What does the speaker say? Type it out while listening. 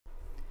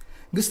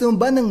Gusto mo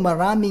ba ng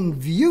maraming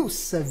views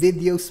sa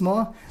videos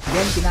mo?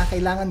 Then,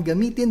 kinakailangan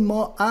gamitin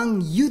mo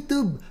ang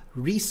YouTube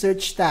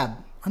Research tab.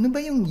 Ano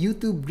ba yung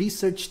YouTube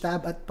Research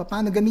tab at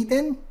paano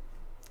gamitin?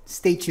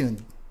 Stay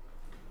tuned.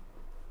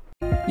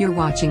 You're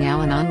watching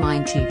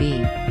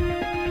AllenOnlineTV.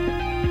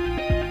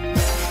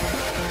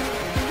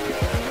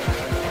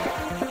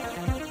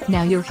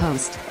 Now your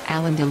host,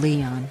 Allen De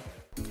Leon.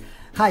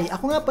 Hi,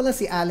 ako nga pala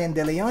si Allen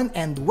De Leon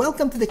and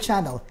welcome to the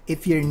channel.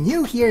 If you're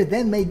new here,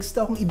 then may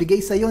gusto akong ibigay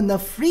sa'yo na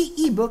free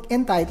ebook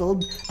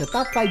entitled The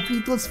Top 5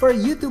 Free Tools for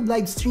YouTube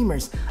Live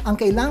Streamers. Ang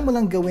kailangan mo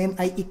lang gawin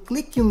ay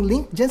i-click yung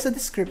link dyan sa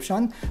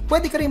description.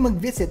 Pwede ka rin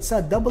mag-visit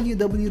sa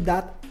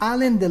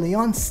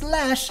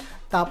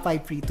www.allendeleon.com/top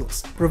 5 free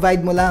tools.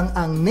 Provide mo lang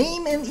ang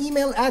name and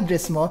email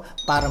address mo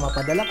para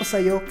mapadala ko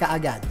sa'yo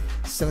kaagad.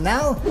 So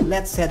now,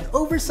 let's head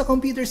over sa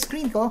computer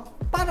screen ko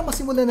para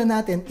masimulan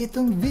na natin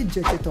itong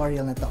video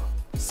tutorial na to.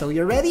 So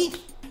you're ready?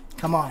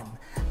 Come on,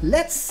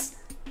 let's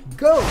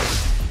go!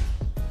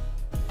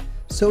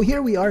 So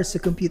here we are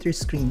sa computer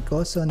screen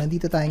ko. So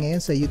nandito tayo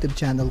ngayon sa YouTube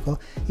channel ko.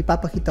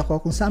 Ipapakita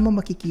ko kung saan mo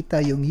makikita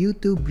yung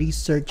YouTube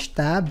Research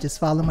tab. Just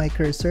follow my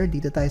cursor.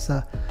 Dito tayo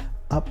sa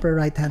upper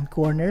right hand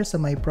corner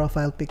sa my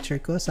profile picture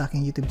ko sa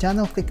aking YouTube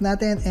channel. Click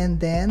natin and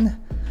then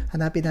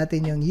hanapin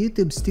natin yung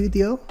YouTube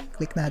Studio.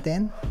 Click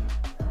natin.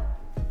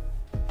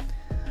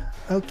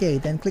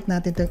 Okay, then click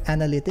natin itong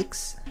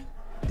Analytics.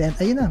 Then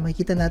ayun na,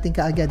 makikita natin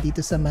kaagad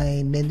dito sa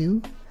my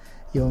menu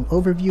yung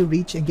Overview,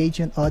 Reach,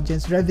 Engagement,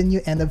 Audience, Revenue,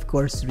 and of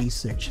course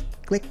Research.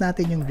 Click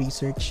natin yung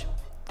Research.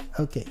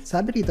 Okay,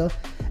 sabi dito,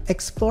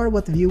 explore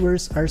what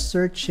viewers are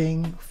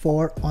searching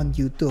for on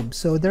YouTube.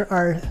 So there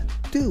are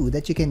two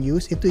that you can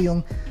use. Ito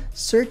yung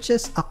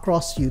searches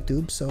across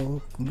YouTube. So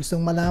kung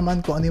gustong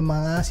malaman kung ano yung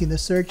mga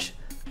sinesearch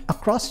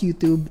across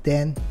YouTube,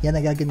 then yan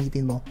ang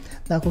gagamitin mo.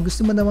 Now kung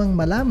gusto mo namang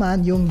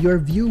malaman yung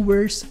your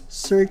viewers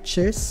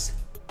searches,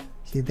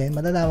 then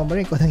malalaman mo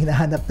rin kung anong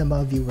hinahanap ng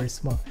mga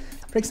viewers mo.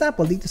 For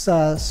example, dito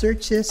sa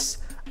searches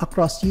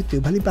across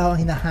YouTube, halimbawa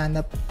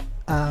hinahanap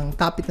ang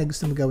topic na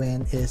gusto mo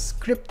gawin is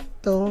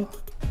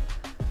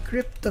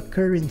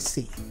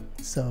cryptocurrency.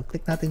 So,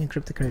 click natin yung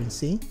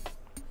cryptocurrency.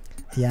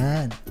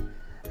 Ayan.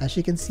 As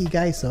you can see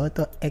guys,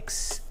 ito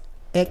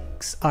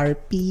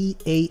XRP,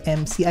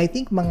 AMC. I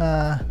think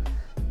mga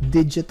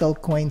digital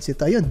coins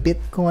ito. Ayun,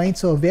 Bitcoin.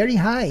 So, very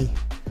high.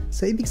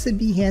 So, ibig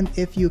sabihin,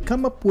 if you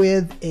come up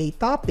with a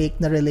topic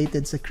na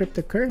related sa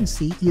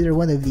cryptocurrency, either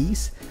one of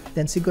these,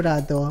 then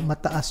sigurado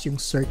mataas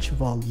yung search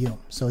volume.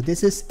 So,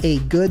 this is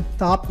a good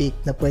topic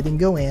na pwedeng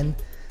gawin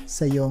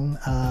sa yung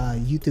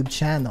YouTube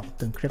channel,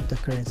 itong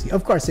cryptocurrency.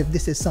 Of course, if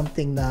this is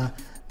something na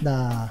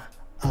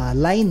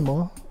line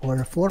mo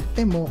or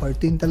forte mo or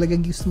ito yung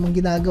talagang gusto mong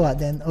ginagawa,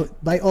 then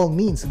by all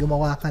means,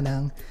 gumawa ka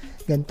ng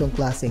ganitong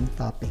klaseng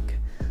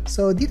topic.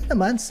 So, dito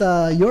naman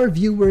sa your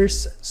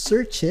viewers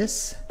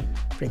searches,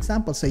 for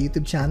example, sa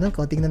YouTube channel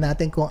ko, tingnan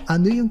natin kung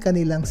ano yung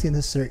kanilang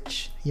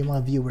sinesearch, yung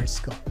mga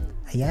viewers ko.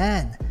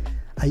 Ayan.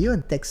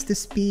 Ayun,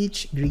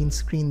 text-to-speech, green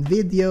screen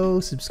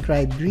video,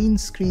 subscribe green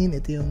screen.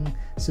 Ito yung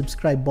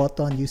subscribe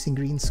button using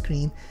green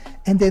screen.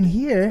 And then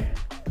here,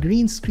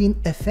 green screen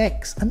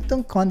effects. Ano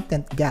itong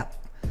content gap?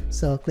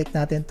 So, click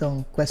natin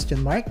itong question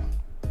mark.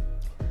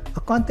 A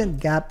content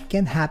gap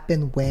can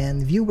happen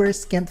when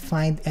viewers can't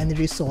find any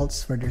results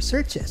for their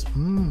searches.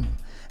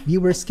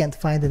 Viewers can't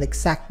find an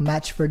exact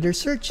match for their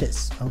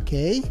searches.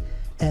 Okay?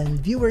 And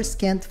viewers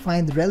can't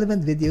find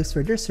relevant videos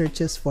for their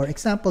searches. For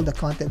example, the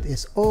content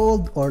is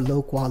old or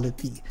low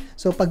quality.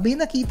 So, pag may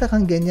nakita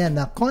kang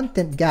ganyan na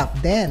content gap,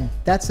 then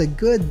that's a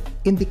good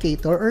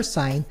indicator or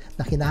sign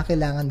na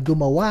kinakailangan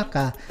gumawa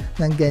ka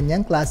ng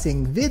ganyang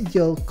klaseng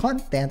video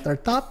content or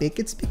topic.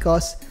 It's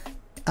because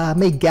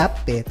may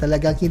gap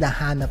talagang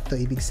hinahanap to,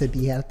 ibig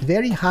sabihin at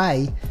very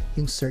high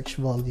yung search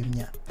volume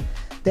niya.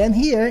 Then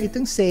here,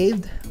 itong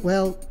saved,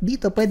 well,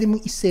 dito pwede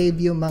mong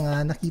i-save yung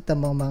mga nakita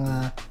mong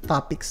mga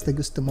topics na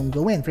gusto mong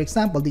gawin. For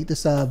example, dito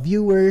sa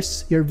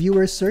viewers, your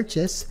viewers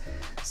searches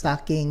sa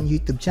aking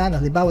YouTube channel,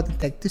 halimbawa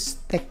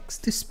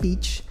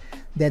text-to-speech,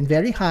 then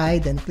very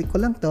high, then click ko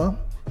lang to.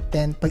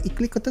 Then, pag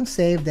i-click ko itong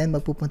save, then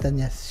magpupunta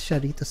niya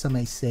siya rito sa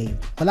my save.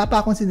 Wala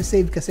pa akong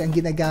sinesave kasi ang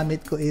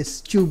ginagamit ko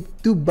is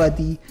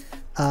TubeBuddy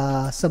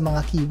sa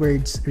mga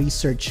keywords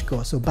research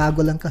ko. So,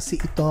 bago lang kasi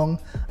itong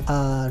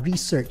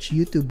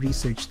YouTube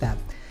Research tab.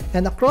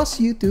 And across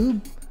YouTube,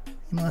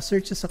 yung mga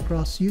searches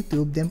across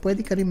YouTube, then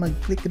pwede ka rin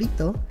mag-click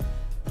rito.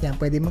 Yan,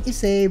 pwede mong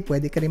i-save,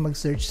 pwede ka rin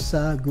mag-search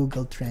sa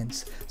Google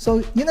Trends.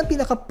 So, yun ang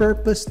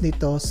pinaka-purpose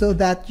nito so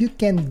that you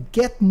can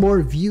get more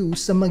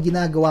views sa mga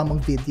ginagawa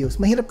mong videos.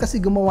 Mahirap kasi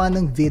gumawa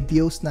ng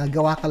videos na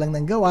gawa ka lang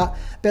ng gawa,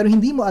 pero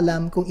hindi mo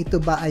alam kung ito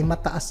ba ay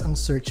mataas ang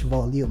search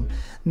volume.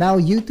 Now,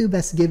 YouTube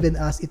has given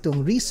us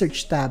itong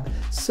research tab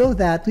so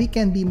that we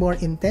can be more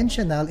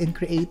intentional in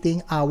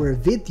creating our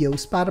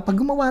videos para pag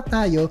gumawa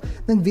tayo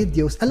ng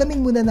videos, alamin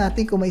muna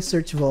natin kung may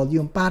search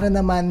volume para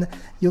naman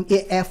yung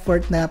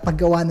e-effort na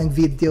paggawa ng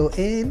video,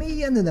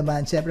 may ano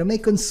naman, syempre may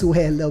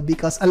konsuelo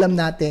because alam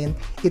natin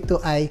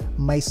ito ay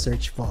may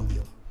search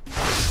volume.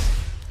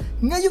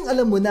 Ngayong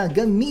alam mo na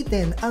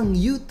gamitin ang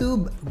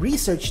YouTube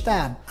Research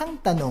tab, ang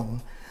tanong,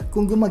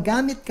 kung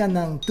gumagamit ka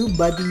ng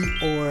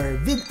TubeBuddy or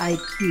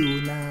vidIQ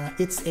na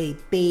it's a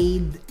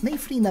paid, may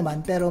free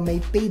naman pero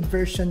may paid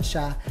version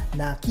siya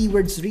na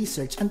keywords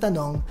research, ang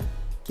tanong,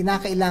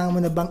 kinakailangan mo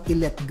na bang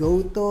i-let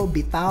go to,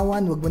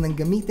 bitawan, wag mo nang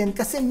gamitin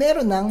kasi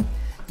meron ng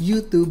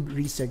YouTube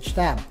Research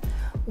tab?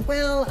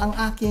 Well, ang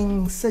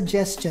aking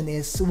suggestion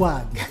is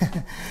wag.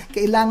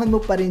 Kailangan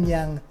mo pa rin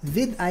yung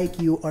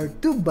vidIQ or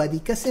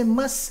TubeBuddy kasi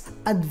mas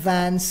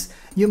advanced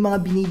yung mga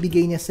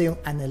binibigay niya sa yung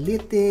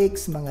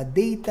analytics, mga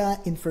data,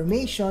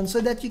 information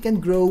so that you can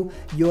grow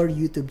your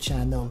YouTube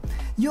channel.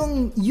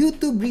 Yung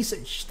YouTube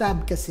Research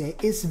tab kasi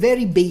is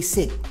very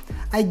basic.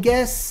 I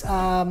guess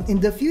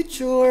in the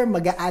future,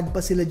 mag-a-add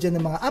pa sila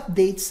dyan ng mga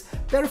updates.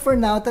 Pero for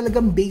now,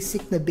 talagang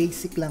basic na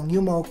basic lang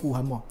yung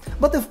makukuha mo.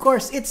 But of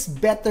course, it's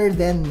better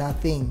than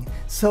nothing.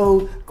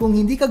 So, kung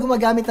hindi ka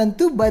gumagamit ng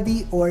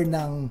TubeBuddy or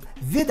ng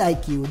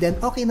vidIQ, then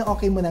okay na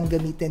okay mo nang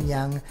gamitin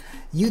yung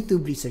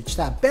YouTube Research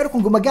tab. Pero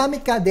kung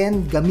gumagamit ka,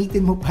 then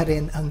gamitin mo pa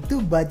rin ang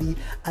TubeBuddy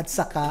at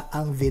saka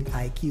ang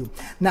vidIQ.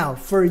 Now,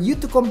 for you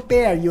to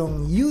compare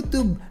yung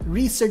YouTube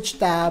Research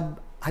tab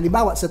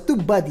halimbawa sa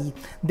TubeBuddy,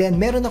 then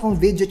meron akong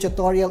video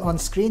tutorial on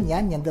screen,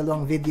 yan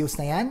dalawang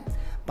videos na yan.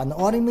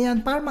 Panoorin mo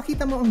yan para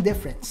makita mo ang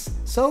difference.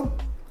 So,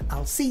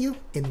 I'll see you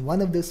in one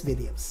of those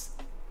videos.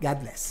 God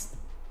bless.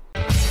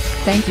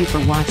 Thank you for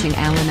watching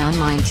Allen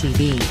Online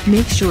TV.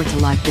 Make sure to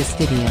like this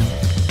video,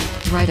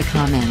 write a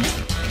comment,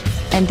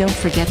 and don't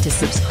forget to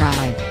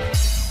subscribe.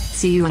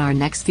 See you in our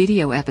next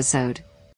video episode.